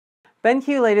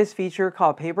BenQ latest feature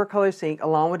called Paper Color Sync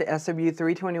along with the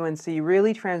SW321C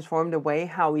really transformed the way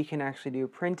how we can actually do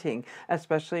printing,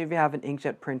 especially if you have an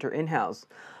inkjet printer in-house.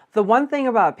 The one thing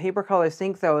about Paper Color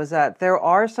Sync though is that there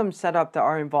are some setup that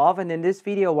are involved, and in this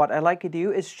video what I'd like to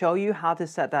do is show you how to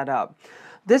set that up.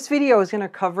 This video is going to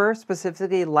cover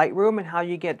specifically Lightroom and how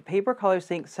you get Paper Color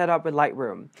Sync set up with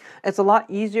Lightroom. It's a lot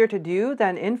easier to do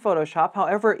than in Photoshop.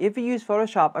 However, if you use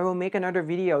Photoshop, I will make another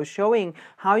video showing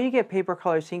how you get Paper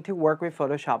Color Sync to work with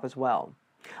Photoshop as well.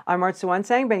 I'm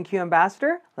ArtIsRight, BenQ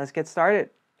Ambassador. Let's get started.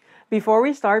 Before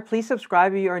we start, please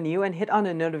subscribe if you are new and hit on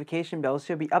the notification bell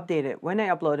so you'll be updated when I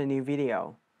upload a new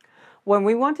video. When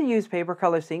we want to use Paper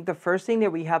Color Sync, the first thing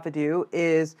that we have to do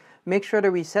is make sure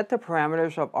that we set the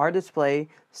parameters of our display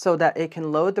so that it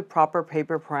can load the proper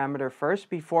paper parameter first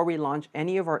before we launch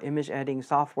any of our image editing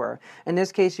software. In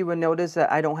this case, you will notice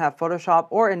that I don't have Photoshop,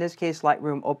 or in this case,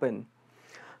 Lightroom open.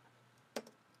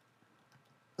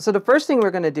 So the first thing we're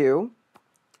going to do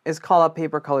is call up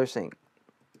Paper Color Sync.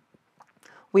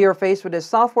 We are faced with this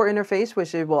software interface,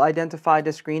 which will identify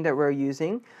the screen that we're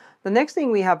using. The next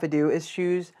thing we have to do is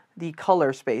choose the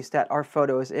color space that our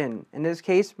photo is in. In this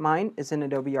case, mine is in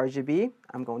Adobe RGB.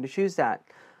 I'm going to choose that.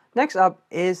 Next up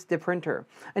is the printer.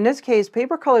 In this case,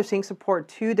 Paper Color Sync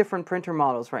supports two different printer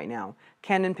models right now,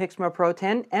 Canon Pixma Pro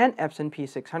 10 and Epson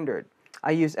P600.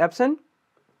 I use Epson.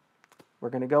 We're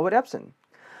going to go with Epson.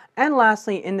 And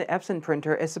lastly, in the Epson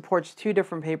printer, it supports two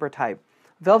different paper types,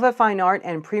 Velvet Fine Art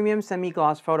and Premium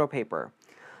Semi-Gloss Photo Paper.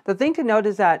 The thing to note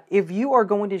is that if you are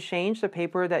going to change the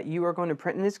paper that you are going to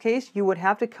print in this case, you would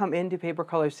have to come into Paper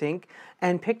Color Sync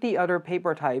and pick the other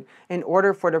paper type in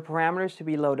order for the parameters to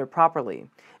be loaded properly.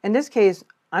 In this case,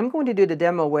 I'm going to do the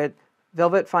demo with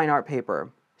Velvet Fine Art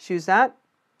paper. Choose that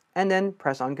and then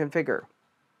press on Configure.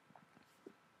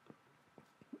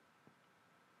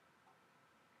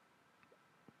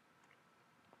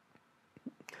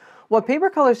 What Paper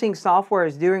Color Sync software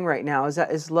is doing right now is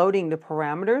that it's loading the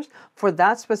parameters for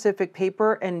that specific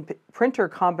paper and printer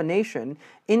combination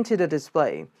into the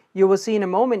display. You will see in a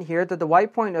moment here that the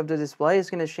white point of the display is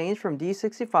going to change from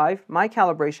D65, my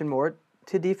calibration mode,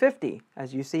 to D50,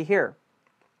 as you see here.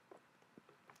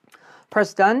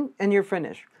 Press Done and you're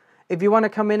finished. If you want to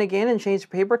come in again and change the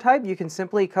paper type, you can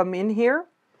simply come in here,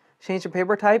 change the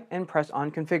paper type, and press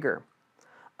on Configure.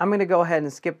 I'm going to go ahead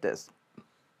and skip this.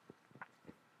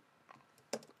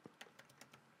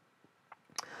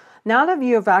 Now that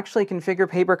you have actually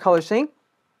configured Paper Color Sync,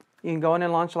 you can go in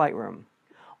and launch Lightroom.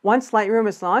 Once Lightroom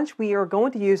is launched, we are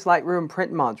going to use Lightroom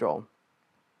Print module.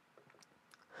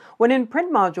 When in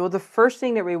Print module, the first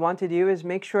thing that we want to do is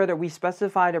make sure that we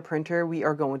specify the printer we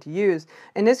are going to use.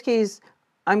 In this case,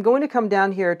 I'm going to come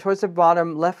down here towards the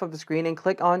bottom left of the screen and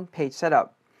click on Page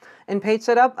Setup. In Page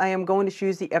Setup, I am going to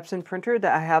choose the Epson printer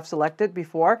that I have selected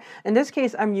before. In this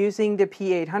case, I'm using the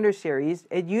P800 series.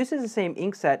 It uses the same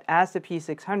inkjet as the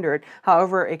P600.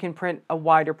 However, it can print a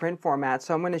wider print format,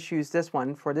 so I'm going to choose this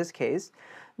one for this case.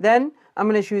 Then, I'm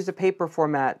going to choose the paper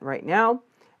format right now.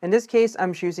 In this case,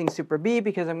 I'm choosing Super B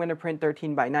because I'm going to print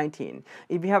 13 by 19.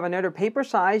 If you have another paper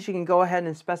size, you can go ahead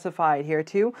and specify it here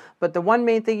too. But the one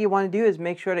main thing you want to do is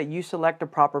make sure that you select the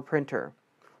proper printer.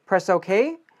 Press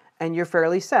OK, and you're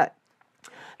fairly set.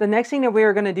 The next thing that we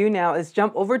are going to do now is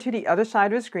jump over to the other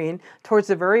side of the screen towards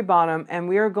the very bottom, and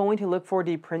we are going to look for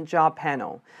the Print Job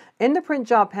panel. In the Print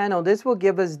Job panel, this will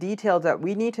give us details that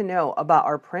we need to know about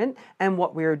our print and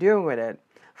what we are doing with it.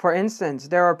 For instance,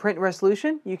 there are print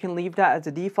resolution. You can leave that as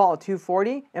a default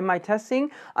 240. In my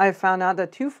testing, I have found out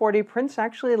that 240 prints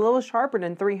actually a little sharper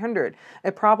than 300.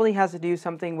 It probably has to do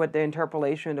something with the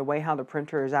interpolation, the way how the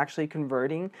printer is actually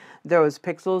converting those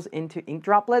pixels into ink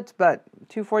droplets, but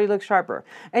 240 looks sharper.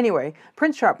 Anyway,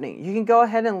 print sharpening. You can go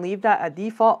ahead and leave that at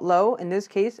default low. In this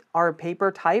case, our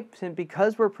paper type,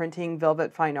 because we're printing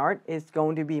Velvet Fine Art, is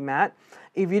going to be matte.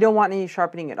 If you don't want any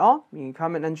sharpening at all, you can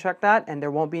come in and check that and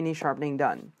there won't be any sharpening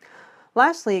done.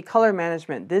 Lastly, color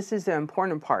management. This is the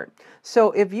important part.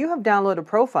 So if you have downloaded a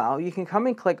profile, you can come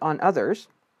and click on Others.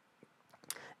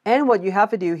 And what you have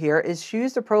to do here is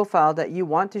choose the profile that you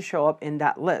want to show up in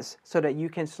that list so that you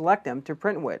can select them to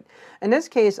print with. In this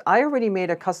case, I already made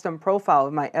a custom profile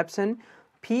of my Epson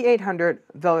P800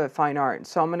 Velvet Fine Art.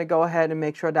 So I'm going to go ahead and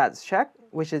make sure that's checked,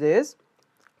 which it is.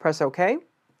 Press OK.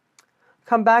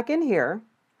 Come back in here.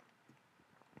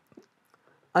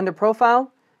 Under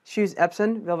Profile, choose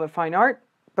Epson Velvet Fine Art.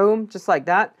 Boom, just like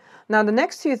that. Now the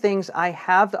next two things I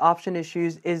have the option to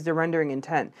choose is the rendering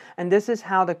intent. And this is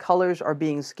how the colors are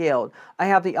being scaled. I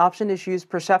have the option to choose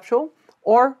perceptual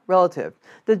or relative.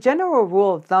 The general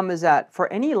rule of thumb is that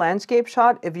for any landscape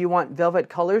shot, if you want velvet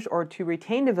colors or to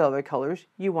retain the velvet colors,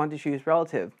 you want to choose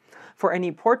relative. for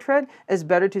any portrait, it's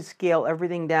better to scale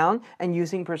everything down, and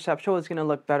using perceptual is going to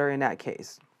look better in that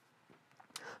case.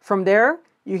 From there,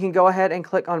 you can go ahead and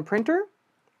click on Printer.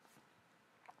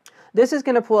 This is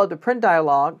going to pull up the print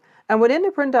dialog, and within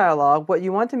the print dialog, what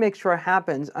you want to make sure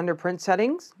happens under print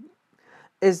settings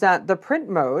is that the print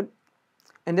mode,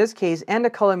 in this case, and the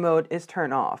color mode is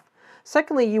turned off.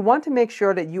 Secondly, you want to make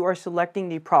sure that you are selecting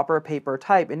the proper paper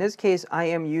type. In this case, I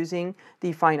am using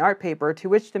the fine art paper, to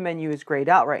which the menu is grayed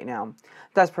out right now.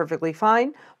 That's perfectly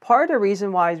fine. Part of the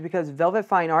reason why is because velvet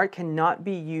fine art cannot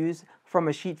be used from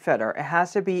a sheet feeder. It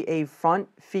has to be a front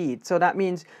feed. So that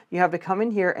means you have to come in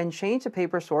here and change the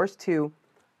paper source to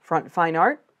front fine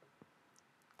art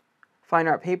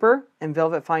paper, and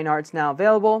velvet fine art's now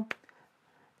available.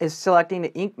 Is selecting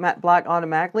the ink matte black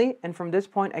automatically, and from this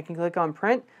point I can click on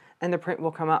print and the print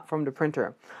will come out from the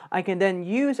printer. I can then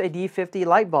use a D50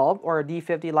 light bulb, or a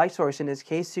D50 light source in this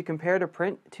case, to compare the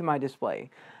print to my display.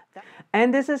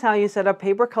 And this is how you set up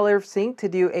paper color sync to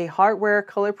do a hardware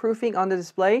color proofing on the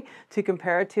display to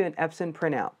compare it to an Epson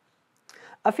printout.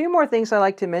 A few more things I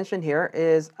like to mention here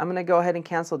is, I'm going to go ahead and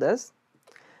cancel this.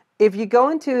 If you go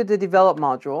into the develop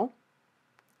module,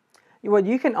 what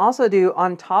you can also do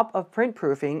on top of print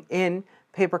proofing in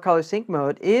paper color sync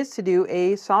mode is to do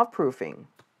a soft proofing.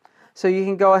 So you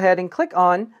can go ahead and click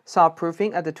on soft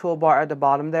proofing at the toolbar at the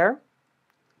bottom there.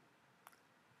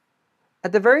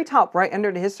 At the very top right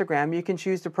under the histogram, you can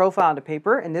choose the profile of the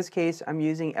paper. In this case, I'm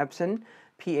using Epson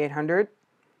P800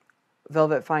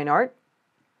 Velvet Fine Art.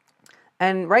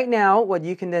 And right now, what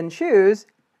you can then choose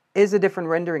is a different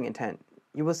rendering intent.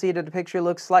 You will see that the picture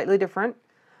looks slightly different.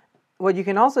 What you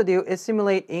can also do is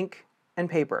simulate ink and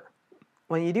paper.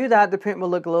 When you do that, the print will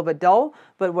look a little bit dull,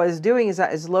 but what it's doing is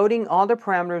that it's loading all the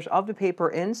parameters of the paper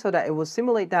in so that it will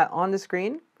simulate that on the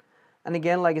screen. And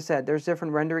again, like I said, there's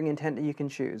different rendering intent that you can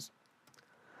choose.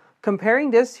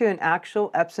 Comparing this to an actual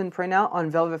Epson printout on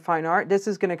Velvet Fine Art, this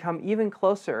is going to come even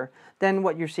closer than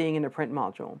what you're seeing in the print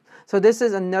module. So this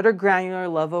is another granular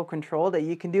level of control that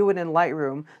you can do within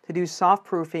Lightroom to do soft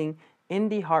proofing in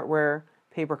the hardware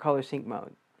paper color sync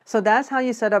mode. So that's how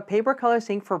you set up paper color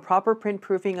sync for proper print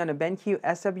proofing on a BenQ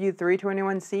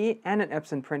SW321C and an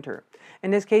Epson printer.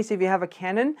 In this case, if you have a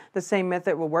Canon, the same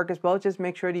method will work as well. Just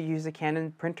make sure to use a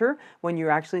Canon printer when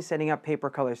you're actually setting up paper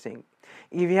color sync.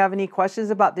 If you have any questions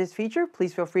about this feature,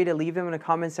 please feel free to leave them in the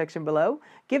comment section below.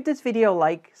 Give this video a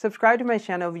like, subscribe to my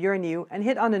channel if you're new, and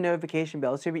hit on the notification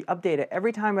bell so you'll be updated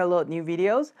every time I load new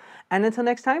videos. And until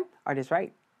next time,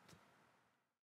 ArtIsRight.